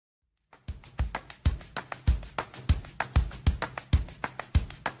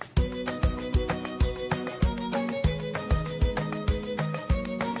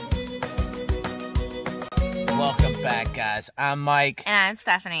guys, I'm Mike. And I'm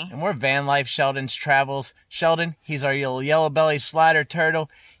Stephanie. And we're Vanlife Sheldon's Travels. Sheldon, he's our little yellow belly slider turtle.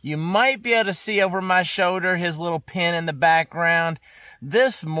 You might be able to see over my shoulder his little pin in the background.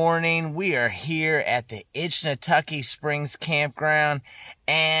 This morning, we are here at the Itchnatucky Springs Campground,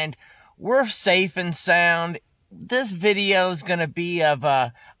 and we're safe and sound. This video is going to be of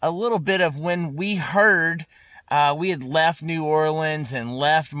a little bit of when we heard we had left New Orleans and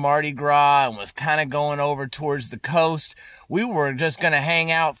left Mardi Gras and was kind of going over towards the coast. We were just going to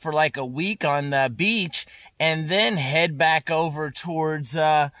hang out for like a week on the beach and then head back over towards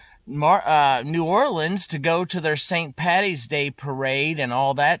New Orleans to go to their St. Patty's Day parade and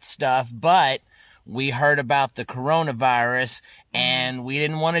all that stuff. But we heard about the coronavirus and we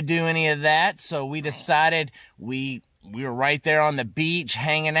didn't want to do any of that. So we decided we were right there on the beach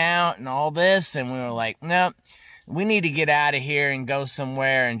hanging out and all this, and we were like, nope, we need to get out of here and go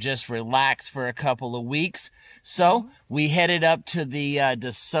somewhere and just relax for a couple of weeks. So we headed up to the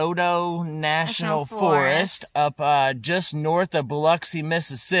DeSoto National Forest up just north of Biloxi,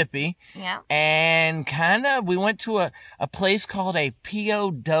 Mississippi. Yeah. And we went to a place called a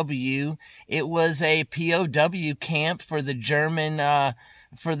POW. It was a POW camp for the German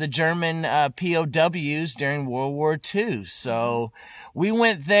POWs during World War II. So we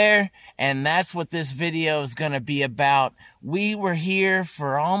went there, and that's what this video is going to be about. We were here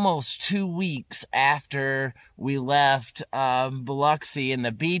for almost 2 weeks after we left Biloxi and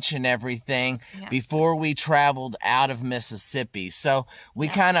the beach and everything before we traveled out of Mississippi. So we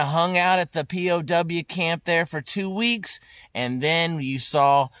kind of hung out at the POW camp there for 2 weeks, and then you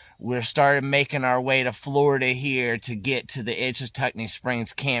saw we started making our way to Florida here to get to the Itchnatucky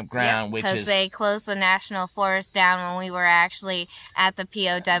Springs Campground, which is because they closed the National Forest down when we were actually at the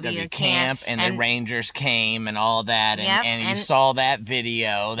POW camp, and the Rangers came and all that, and you saw that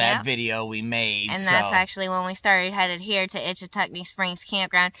video, video we made, and that's actually when we started headed here to Itchnatucky Springs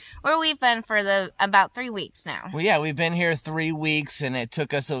Campground, where we've been for about 3 weeks now. Well, yeah, we've been here 3 weeks, and it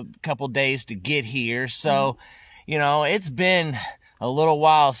took us a couple days to get here. So, you know, it's been a little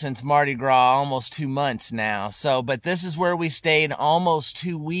while since Mardi Gras, almost 2 months now. So, but this is where we stayed almost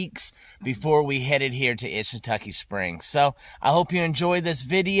 2 weeks before we headed here to Itchnatucky Springs. So, I hope you enjoy this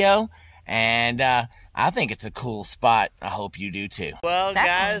video, and I think it's a cool spot. I hope you do too. Well,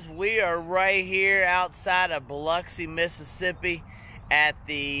 guys, we are right here outside of Biloxi, Mississippi at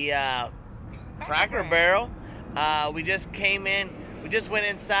the Cracker Barrel. We just came in. We just went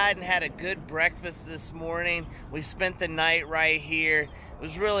inside and had a good breakfast this morning. We spent the night right here. It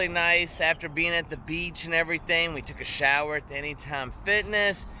was really nice after being at the beach and everything. We took a shower at the Anytime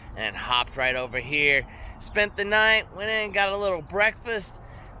Fitness and then hopped right over here. Spent the night, went in and got a little breakfast.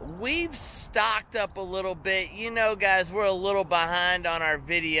 We've stocked up a little bit. You know, guys, we're a little behind on our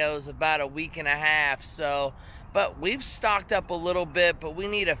videos, about a week and a half. But we've stocked up a little bit, but we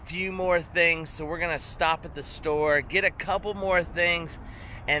need a few more things. So we're going to stop at the store, get a couple more things,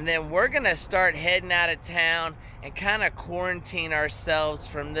 and then we're going to start heading out of town and kind of quarantine ourselves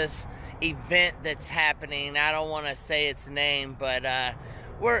from this event that's happening. I don't want to say its name, but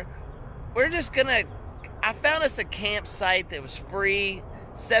we're just going to... I found us a campsite that was free.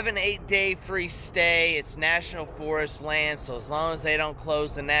 7-8 day free stay. It's National Forest land, so as long as they don't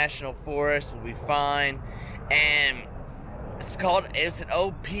close the National Forest, we'll be fine. And it's an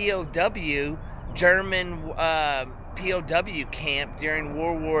old POW, German POW camp during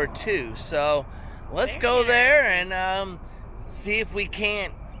World War II. So let's go there and see if we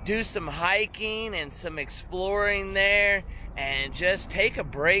can't do some hiking and some exploring there and just take a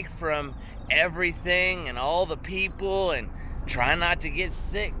break from everything and all the people and try not to get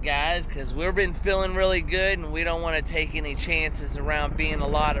sick, guys, because we've been feeling really good and we don't want to take any chances around being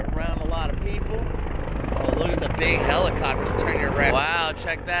around a lot of people. Oh, look at the big helicopter. Turn your right. Wow,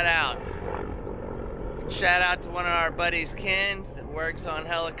 check that out. Shout out to one of our buddies, Ken, that works on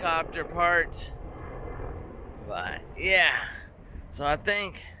helicopter parts. But yeah, so I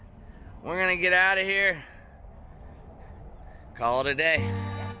think we're gonna get out of here. Call it a day.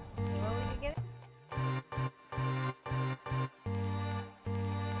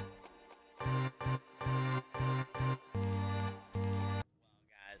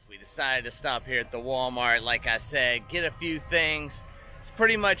 We decided to stop here at the Walmart, like I said, get a few things. It's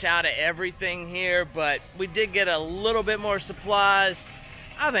pretty much out of everything here, but we did get a little bit more supplies.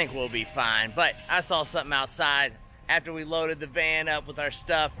 I think we'll be fine, but I saw something outside after we loaded the van up with our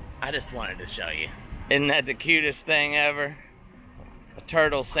stuff. I just wanted to show you. Isn't that the cutest thing ever? A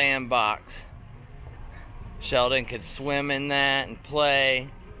turtle sandbox. Sheldon could swim in that and play.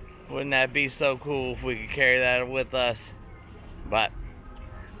 Wouldn't that be so cool if we could carry that with us? But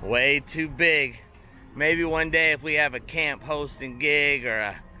way too big Maybe one day if we have a camp hosting gig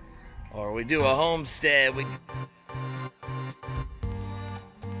or we do a homestead, we.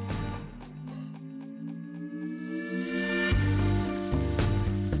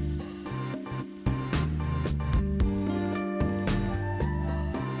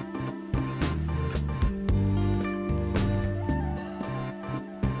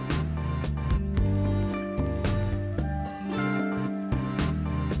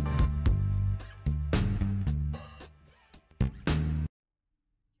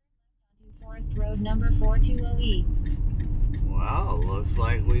 Forest Road number 420E. Well, looks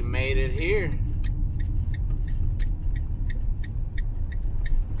like we made it here.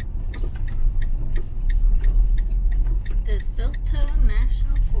 DeSoto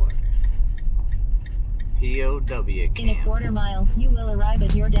National Forest. POW camp. In a quarter mile, you will arrive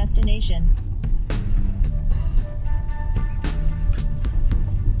at your destination.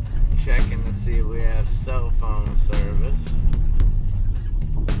 Checking to see if we have cell phone service.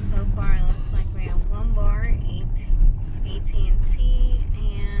 So far, it looks like we have one bar, AT&T,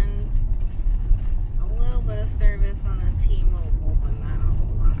 and a little bit of service on the T-Mobile, but not a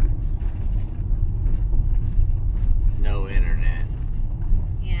whole lot. No internet.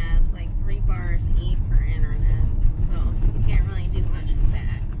 Yeah, it's like 3 bars E for internet, so you can't really do much with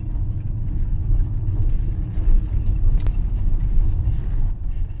that.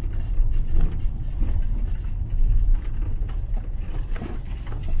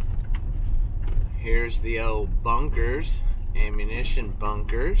 Here's the old bunkers, ammunition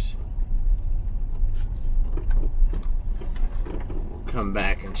bunkers. We'll come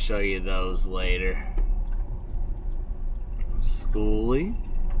back and show you those later. Schoolie.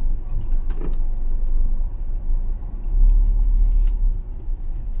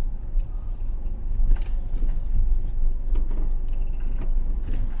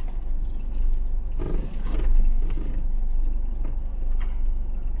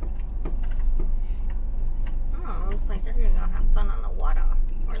 Oh, looks like they're gonna go have fun on the water,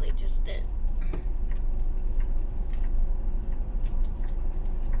 or they just did.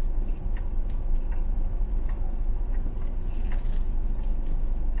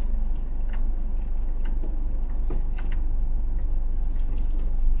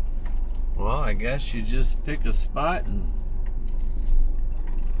 Well, I guess you just pick a spot and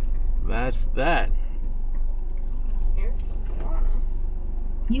that's that. Here's the water.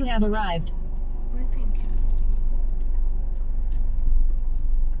 You have arrived. What do you think?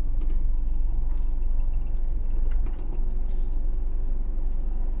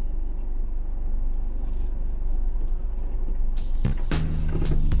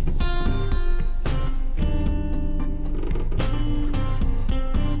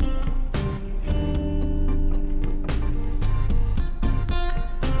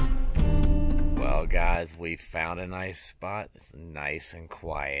 Well, guys, we found a nice spot. It's nice and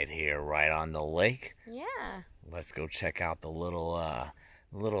quiet here right on the lake. Yeah. Let's go check out the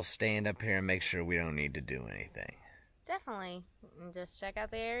little stand up here and make sure we don't need to do anything. Definitely. And just check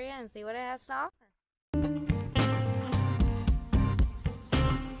out the area and see what it has to offer.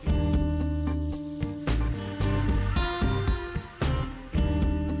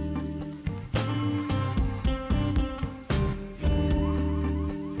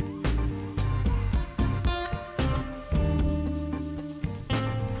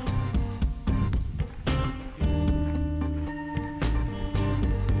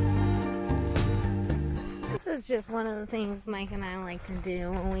 This is just one of the things Mike and I like to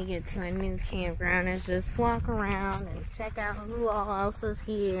do when we get to a new campground, is just walk around and check out who all else is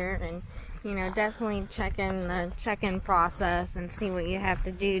here, and you know, definitely check in the check-in process and see what you have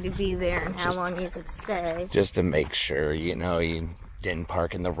to do to be there and how long you could stay. Just to make sure, you know, you didn't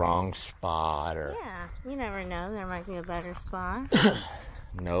park in the wrong spot or... Yeah, you never know. There might be a better spot.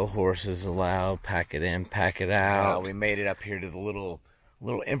 No horses allowed. Pack it in, pack it out. We made it up here to the little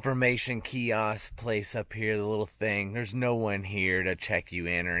information kiosk place up here, the little thing. There's no one here to check you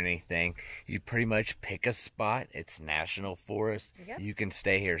in or anything. You pretty much pick a spot. It's national forest. Yep. You can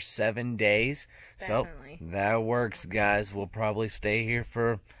stay here 7 days. Definitely. So that works, guys. We'll probably stay here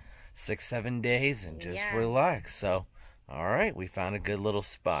for 6-7 days and just relax. So, all right, we found a good little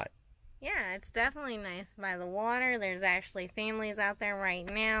spot. Yeah, it's definitely nice by the water. There's actually families out there right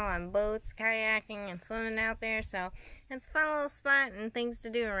now on boats, kayaking, and swimming out there. So it's a fun little spot and things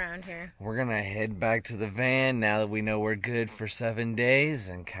to do around here. We're going to head back to the van now that we know we're good for 7 days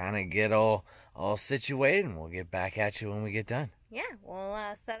and kind of get all situated. And we'll get back at you when we get done. Yeah, we'll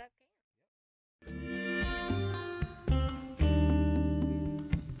set up camp.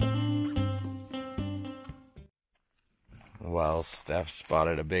 Well, Steph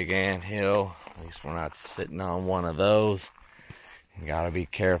spotted a big anthill. At least we're not sitting on one of those. You gotta be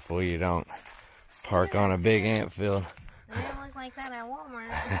careful you don't park on a big anthill. They don't look like that at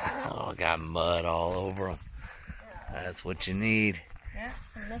Walmart. Oh, got mud all over them. That's what you need. Yeah,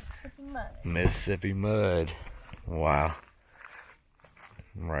 some Mississippi mud. Mississippi mud. Wow.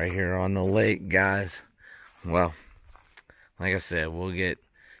 Right here on the lake, guys. Well, like I said, we'll get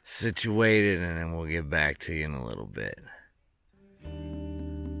situated and then we'll get back to you in a little bit.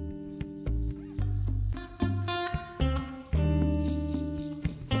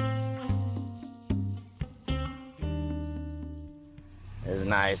 This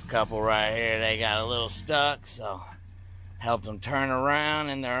nice couple right here, they got a little stuck, so helped them turn around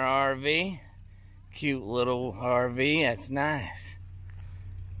in their RV. Cute little RV, that's nice.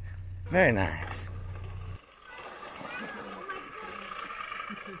 Very nice.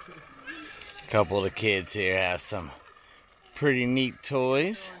 A couple of the kids here have some pretty neat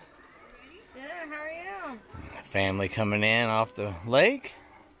toys. Good, how are you? Family coming in off the lake.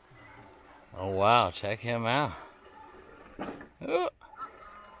 Oh wow, check him out. Oh.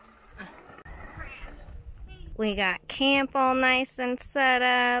 We got camp all nice and set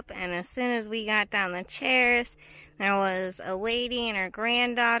up, and as soon as we got down the chairs, there was a lady and her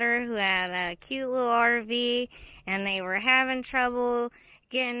granddaughter who had a cute little RV, and they were having trouble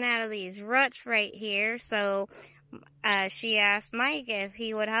getting out of these ruts right here. So she asked Mike if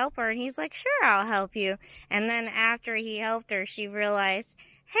he would help her, and he's like, sure, I'll help you. And then after he helped her, she realized,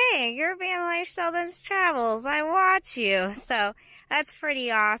 hey, you're Vanlife Sheldon's Travels. I watch you. So that's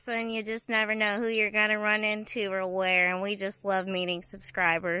pretty awesome. You just never know who you're going to run into or where, and we just love meeting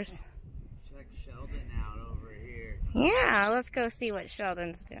subscribers. Check Sheldon out over here. Yeah, let's go see what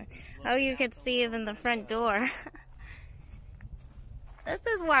Sheldon's doing. Oh, you could see him in the front door. This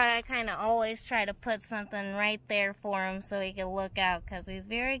is why I kind of always try to put something right there for him so he can look out, because he's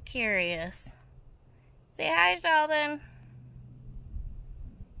very curious. Say hi, Sheldon.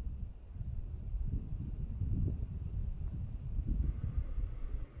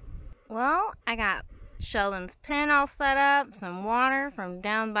 Well, I got Sheldon's pen all set up, some water from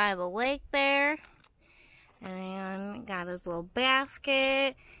down by the lake there, and got his little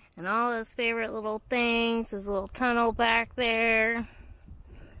basket and all his favorite little things, his little tunnel back there.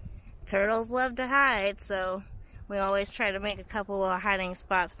 Turtles love to hide, so we always try to make a couple of hiding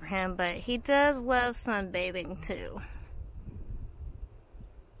spots for him, but he does love sunbathing too.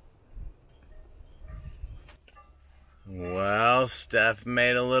 Well, Steph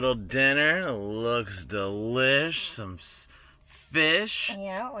made a little dinner. It looks delish. Some fish.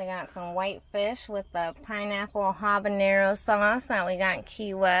 Yeah, we got some white fish with the pineapple habanero sauce that we got in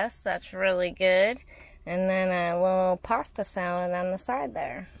Key West. That's really good. And then a little pasta salad on the side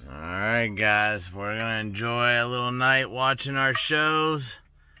there. Alright, guys. We're going to enjoy a little night watching our shows.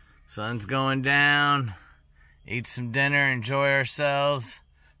 Sun's going down. Eat some dinner. Enjoy ourselves.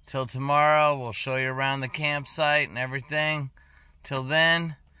 Till tomorrow, we'll show you around the campsite and everything. Till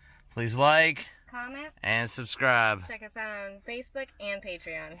then, please like, comment, and subscribe. Check us out on Facebook and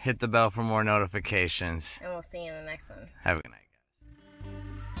Patreon. Hit the bell for more notifications. And we'll see you in the next one. Have a good night.